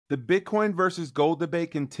The Bitcoin versus gold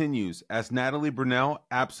debate continues as Natatlie Brunell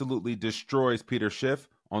absolutely destroys Peter Schiff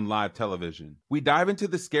on live television. We dive into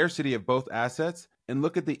the scarcity of both assets and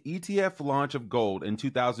look at the ETF launch of gold in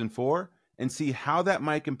 2004 and see how that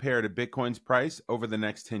might compare to Bitcoin's price over the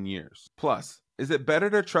next 10 years. Plus, is it better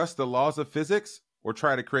to trust the laws of physics or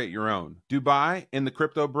try to create your own? Dubai and the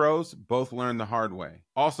crypto bros both learned the hard way.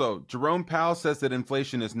 Also, Jerome Powell says that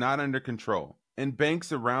inflation is not under control, and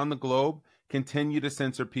banks around the globe continue to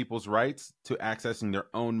censor people's rights to accessing their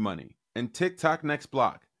own money. And TikTok next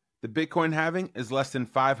block. The Bitcoin halving is less than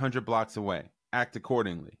 500 blocks away. Act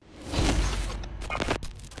accordingly.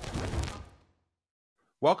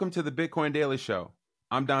 Welcome to the Bitcoin Daily Show.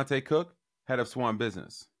 I'm Dante Cook, head of Swan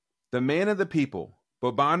Business. The man of the people,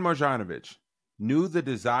 Boban Marjanovic, knew the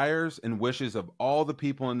desires and wishes of all the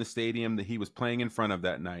people in the stadium that he was playing in front of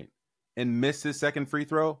that night and missed his second free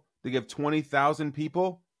throw to give 20,000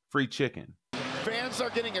 people free chicken. Fans are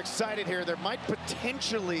getting excited here. There might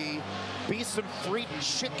potentially be some free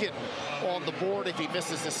chicken on the board if he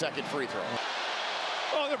misses the second free throw.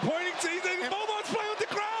 Oh, they're pointing to you. Boban's playing with the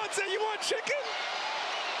crowd. Say, you want chicken?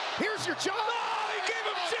 Here's your job. No, he gave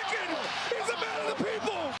him chicken. He's a man of the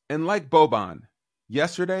people. And like Boban,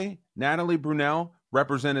 yesterday, Natatlie Brunell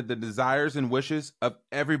represented the desires and wishes of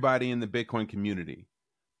everybody in the Bitcoin community,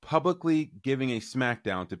 publicly giving a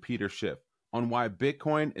smackdown to Peter Schiff on why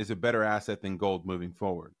Bitcoin is a better asset than gold moving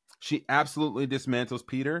forward. She absolutely dismantles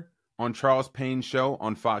Peter on Charles Payne's show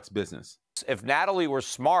on Fox Business. If Natatlie were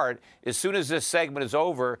smart, as soon as this segment is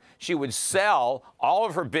over, she would sell all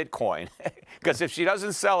of her Bitcoin. Because if she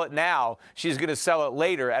doesn't sell it now, she's going to sell it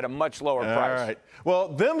later at a much lower price. All right. Well,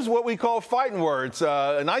 them's what we call fighting words.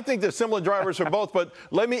 And I think there's similar drivers for both. But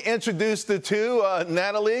let me introduce the two.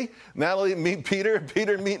 Natatlie. Natatlie, meet Peter.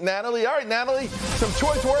 Peter, meet Natatlie. All right, Natatlie, some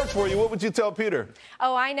choice words for you. What would you tell Peter?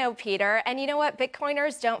 Oh, I know, Peter. And you know what?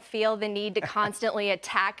 Bitcoiners don't feel the need to constantly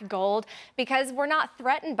attack gold because we're not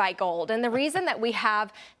threatened by gold. And the reason that we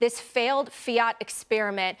have this failed fiat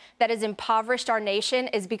experiment that has impoverished our nation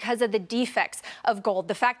is because of the defects of gold.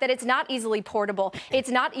 The fact that it's not easily portable, it's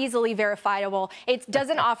not easily verifiable, it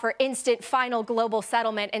doesn't offer instant final global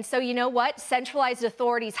settlement. And so you know what? Centralized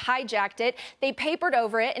authorities hijacked it, they papered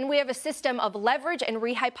over it, and we have a system of leverage and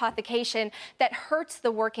rehypothecation that hurts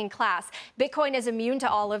the working class. Bitcoin is immune to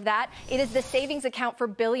all of that. It is the savings account for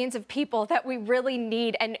billions of people that we really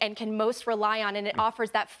need and can most rely on, and it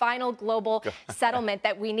offers that final global settlement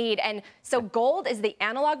that we need. And so gold is the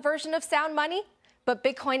analog version of sound money, but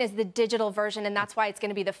Bitcoin is the digital version, and that's why it's going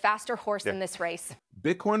to be the faster horse in this race.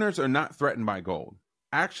 Bitcoiners are not threatened by gold.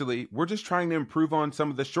 Actually, we're just trying to improve on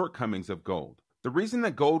some of the shortcomings of gold. The reason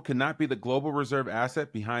that gold cannot be the global reserve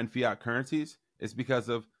asset behind fiat currencies is because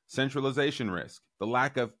of centralization risk, the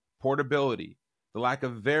lack of portability, the lack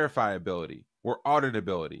of verifiability or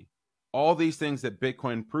auditability. All these things that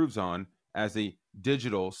Bitcoin improves on as a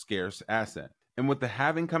digital scarce asset. And with the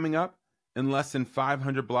halving coming up in less than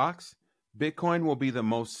 500 blocks, Bitcoin will be the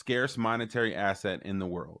most scarce monetary asset in the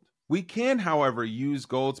world. We can, however, use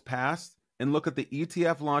gold's past and look at the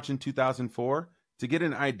ETF launch in 2004 to get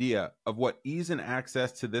an idea of what ease and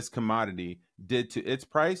access to this commodity did to its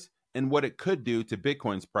price and what it could do to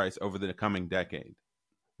Bitcoin's price over the coming decade.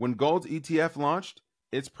 When gold's ETF launched,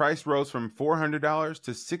 its price rose from $400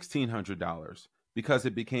 to $1,600 because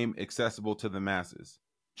it became accessible to the masses,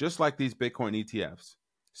 just like these Bitcoin ETFs.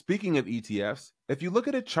 Speaking of ETFs, if you look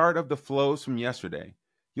at a chart of the flows from yesterday,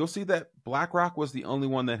 you'll see that BlackRock was the only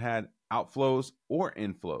one that had outflows or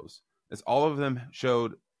inflows, as all of them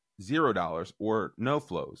showed $0 or no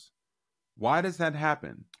flows. Why does that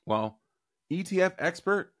happen? Well, ETF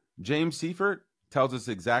expert James Seifert tells us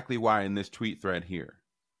exactly why in this tweet thread here.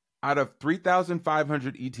 Out of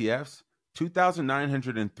 3,500 ETFs,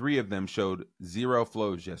 2,903 of them showed zero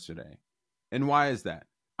flows yesterday. And why is that?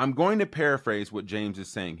 I'm going to paraphrase what James is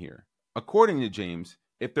saying here. According to James,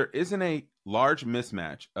 if there isn't a large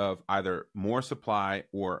mismatch of either more supply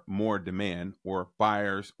or more demand, or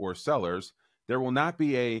buyers or sellers, there will not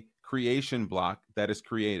be a creation block that is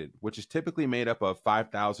created, which is typically made up of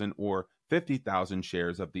 5,000 or 50,000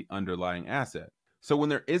 shares of the underlying asset. So when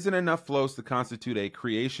there isn't enough flows to constitute a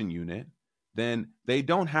creation unit, then they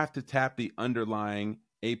don't have to tap the underlying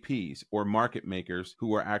APs or market makers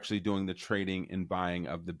who are actually doing the trading and buying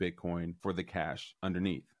of the Bitcoin for the cash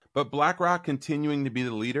underneath. But BlackRock, continuing to be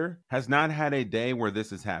the leader, has not had a day where this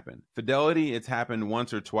has happened. Fidelity, it's happened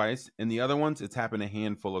once or twice, and the other ones, it's happened a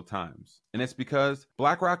handful of times. And it's because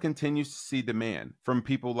BlackRock continues to see demand from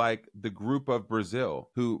people like the Group of Brazil,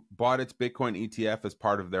 who bought its Bitcoin ETF as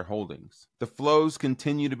part of their holdings. The flows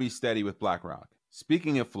continue to be steady with BlackRock.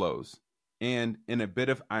 Speaking of flows, and in a bit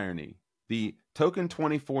of irony, the Token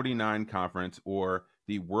 2049 conference, or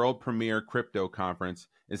the World Premier Crypto Conference,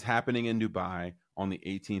 is happening in Dubai on the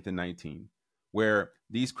 18th and 19th, where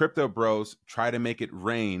these crypto bros try to make it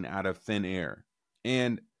rain out of thin air.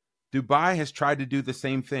 And Dubai has tried to do the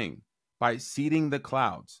same thing by seeding the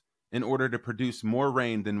clouds in order to produce more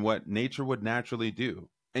rain than what nature would naturally do.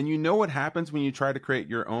 And you know what happens when you try to create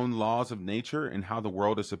your own laws of nature and how the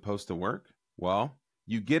world is supposed to work? Well,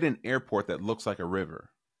 you get an airport that looks like a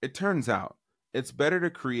river. It turns out it's better to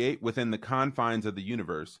create within the confines of the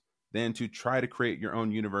universe than to try to create your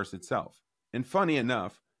own universe itself. And funny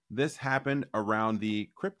enough, this happened around the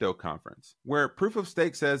crypto conference, where proof of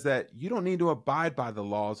stake says that you don't need to abide by the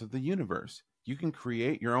laws of the universe. You can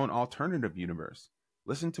create your own alternative universe.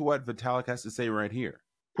 Listen to what Vitalik has to say right here.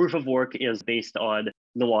 Proof of work is based on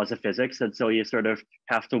the laws of physics. And so you sort of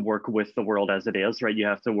have to work with the world as it is, right? You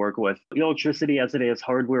have to work with electricity as it is,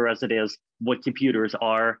 hardware as it is, what computers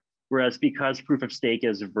are. Whereas because proof of stake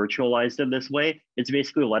is virtualized in this way, it's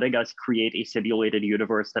basically letting us create a simulated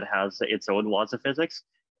universe that has its own laws of physics.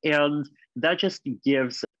 And that just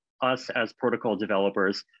gives us as protocol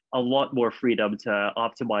developers a lot more freedom to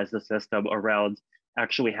optimize the system around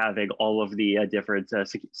actually having all of the different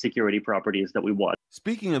security properties that we want.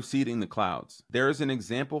 Speaking of seeding the clouds, there is an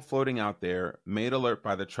example floating out there made alert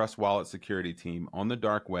by the Trust Wallet security team on the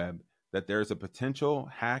dark web that there is a potential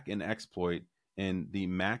hack and exploit in the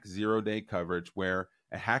MAC 0-day coverage where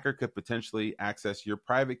a hacker could potentially access your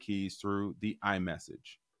private keys through the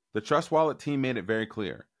iMessage. The Trust Wallet team made it very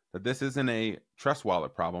clear that this isn't a Trust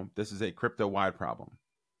Wallet problem, this is a crypto-wide problem.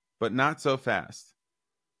 But not so fast.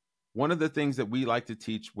 One of the things that we like to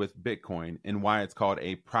teach with Bitcoin and why it's called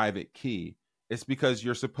a private key is because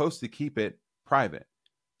you're supposed to keep it private.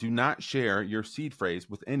 Do not share your seed phrase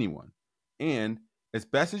with anyone. And as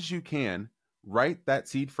best as you can, write that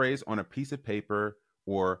seed phrase on a piece of paper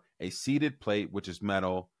or a seeded plate, which is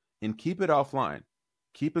metal, and keep it offline.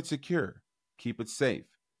 Keep it secure. Keep it safe.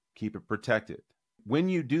 Keep it protected. When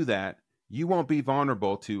you do that, you won't be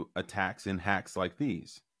vulnerable to attacks and hacks like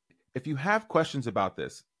these. If you have questions about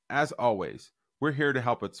this, as always, we're here to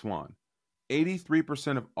help at Swan.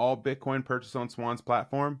 83% of all Bitcoin purchased on Swan's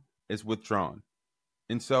platform is withdrawn.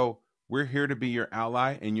 And so we're here to be your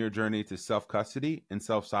ally in your journey to self-custody and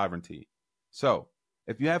self-sovereignty. So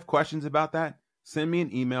if you have questions about that, send me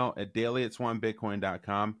an email at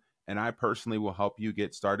daily@swanbitcoin.com, and I personally will help you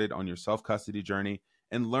get started on your self-custody journey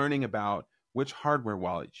and learning about which hardware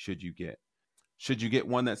wallet should you get. Should you get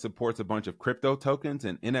one that supports a bunch of crypto tokens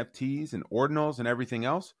and NFTs and ordinals and everything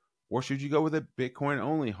else? Or should you go with a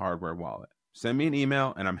Bitcoin-only hardware wallet? Send me an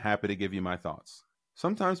email and I'm happy to give you my thoughts.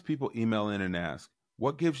 Sometimes people email in and ask,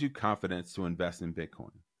 what gives you confidence to invest in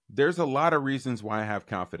Bitcoin? There's a lot of reasons why I have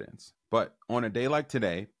confidence, but on a day like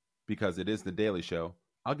today, because it is the Daily Show,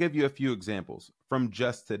 I'll give you a few examples from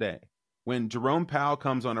just today. When Jerome Powell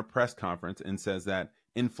comes on a press conference and says that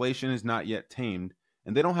inflation is not yet tamed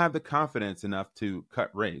and they don't have the confidence enough to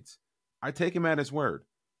cut rates, I take him at his word.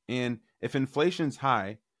 And if inflation's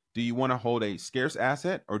high, do you want to hold a scarce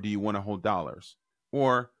asset or do you want to hold dollars?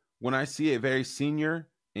 Or when I see a very senior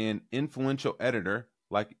and influential editor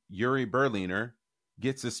like Yuri Berliner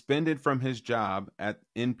get suspended from his job at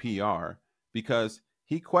NPR because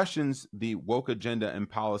he questions the woke agenda and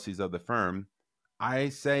policies of the firm, I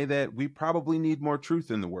say that we probably need more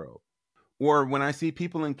truth in the world. Or when I see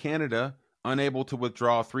people in Canada unable to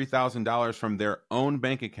withdraw $3,000 from their own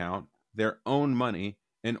bank account, their own money,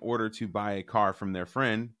 in order to buy a car from their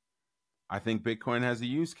friend, I think Bitcoin has a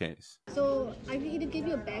use case. So I will either give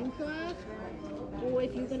you a bank draft, or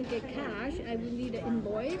if you're going to get cash, I will need an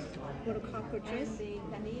invoice for the car purchase.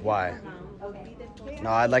 Why?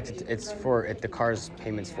 No, I'd like to. It's for the car's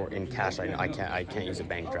payments for in cash. I can't use a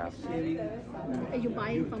bank draft. Are you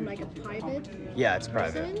buying from like a private? Yeah, it's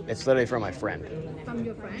private. person? It's literally from my friend. From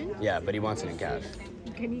your friend? Yeah, but he wants it in cash.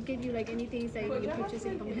 Can he give you like anything that you're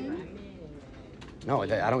purchasing from him? No,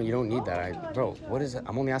 I don't. You don't need that, bro. What is it?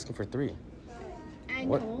 I'm only asking for 3.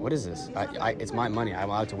 What is this? It's my money. I'm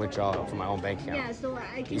allowed to withdraw from my own bank account. Yeah, so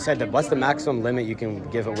I can. You said that what's the maximum limit you can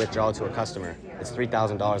give a withdrawal to a customer? It's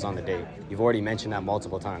 $3,000 on the date. You've already mentioned that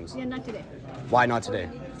multiple times. Yeah, not today. Why not today?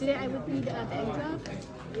 Today I would need a bank draft,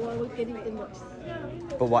 or I would get an invoice.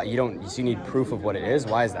 But why you don't? You need proof of what it is.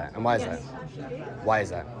 Why is that? And why is that? Why is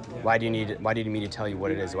that? Why do you need me to tell you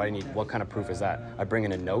what it is? Why do you need? What kind of proof is that? I bring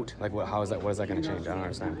in a note. Like what? How is that? What is that going to change? I don't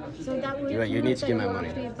understand. So that would. You need to give me my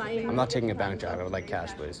money. I'm not taking a bank draft. I would like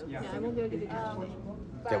cash, please. Yeah, I won't be able to give you cash today.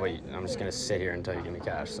 Okay, wait. I'm just gonna sit here until you give me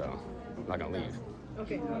cash. So I'm not gonna leave.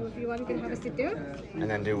 Okay. Well, if you want, we can have a sit there. And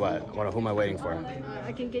then do what? Who am I waiting for?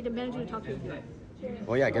 I can get the manager to talk to you.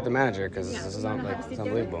 Well, yeah, get the manager because Yeah, this is you wanna like have a it's sit there?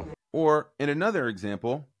 unbelievable. Or in another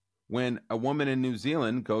example, when a woman in New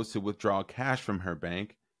Zealand goes to withdraw cash from her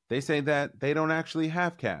bank, they say that they don't actually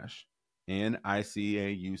have cash. And I see a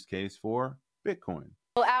use case for Bitcoin.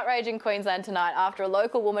 Well, outrage in Queensland tonight after a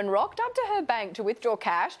local woman rocked up to her bank to withdraw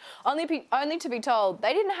cash, only to be told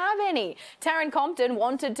they didn't have any. Taryn Compton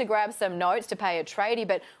wanted to grab some notes to pay a tradie,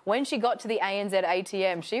 but when she got to the ANZ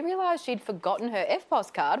ATM, she realised she'd forgotten her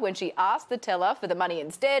EFTPOS card. When she asked the teller for the money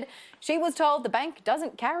instead, she was told the bank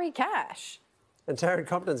doesn't carry cash. And Taryn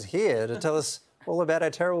Compton's here to tell us all about her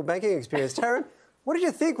terrible banking experience. Taryn, what did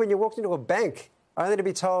you think when you walked into a bank only to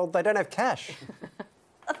be told they don't have cash?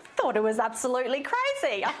 I thought it was absolutely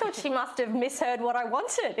crazy. I thought she must have misheard what I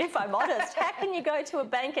wanted, if I'm honest. How can you go to a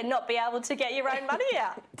bank and not be able to get your own money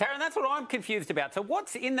out? Taryn, that's what I'm confused about. So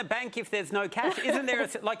what's in the bank if there's no cash? Isn't there,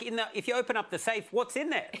 if you open up the safe, what's in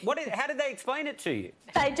there? How did they explain it to you?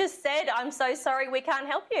 They just said, I'm so sorry, we can't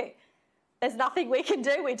help you. There's nothing we can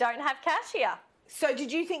do. We don't have cash here. So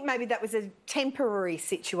did you think maybe that was a temporary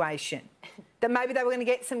situation? That maybe they were going to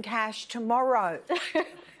get some cash tomorrow?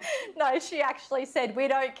 No, she actually said, we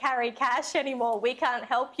don't carry cash anymore. We can't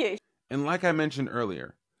help you. And like I mentioned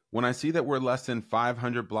earlier, when I see that we're less than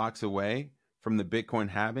 500 blocks away from the Bitcoin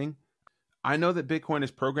halving, I know that Bitcoin is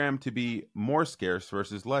programmed to be more scarce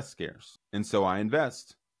versus less scarce. And so I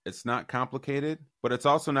invest. It's not complicated, but it's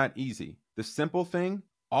also not easy. The simple thing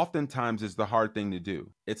oftentimes is the hard thing to do.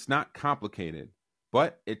 It's not complicated,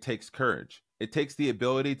 but it takes courage. It takes the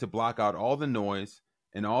ability to block out all the noise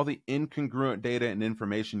and all the incongruent data and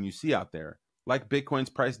information you see out there, like Bitcoin's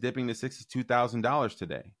price dipping to $62,000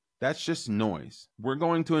 today. That's just noise. We're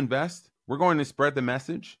going to invest, we're going to spread the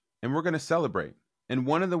message, and we're going to celebrate. And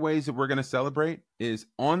one of the ways that we're going to celebrate is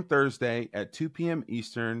on Thursday at 2 p.m.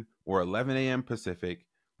 Eastern or 11 a.m. Pacific,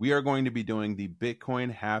 we are going to be doing the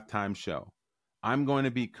Bitcoin halftime show. I'm going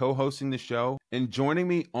to be co-hosting the show, and joining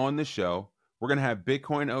me on the show, we're going to have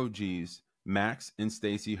Bitcoin OGs, Max and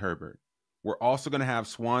Stacy Herbert. We're also going to have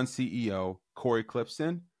Swan CEO Corey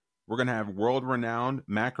Clipston. We're going to have world-renowned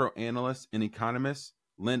macro analyst and economist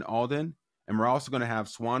Lynn Alden. And we're also going to have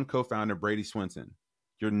Swan co-founder Brady Swinson.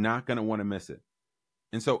 You're not going to want to miss it.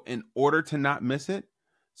 And so in order to not miss it,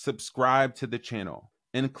 subscribe to the channel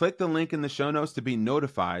and click the link in the show notes to be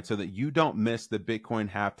notified so that you don't miss the Bitcoin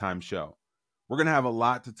halftime show. We're going to have a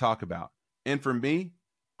lot to talk about. And for me,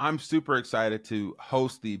 I'm super excited to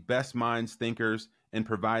host the best minds, thinkers, and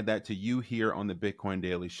provide that to you here on the Bitcoin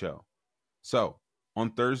Daily Show. So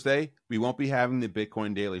on Thursday, we won't be having the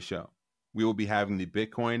Bitcoin Daily Show. We will be having the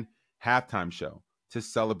Bitcoin halftime show to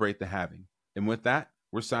celebrate the halving. And with that,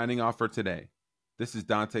 we're signing off for today. This is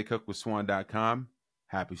Dante Cook with Swan.com.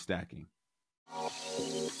 Happy stacking.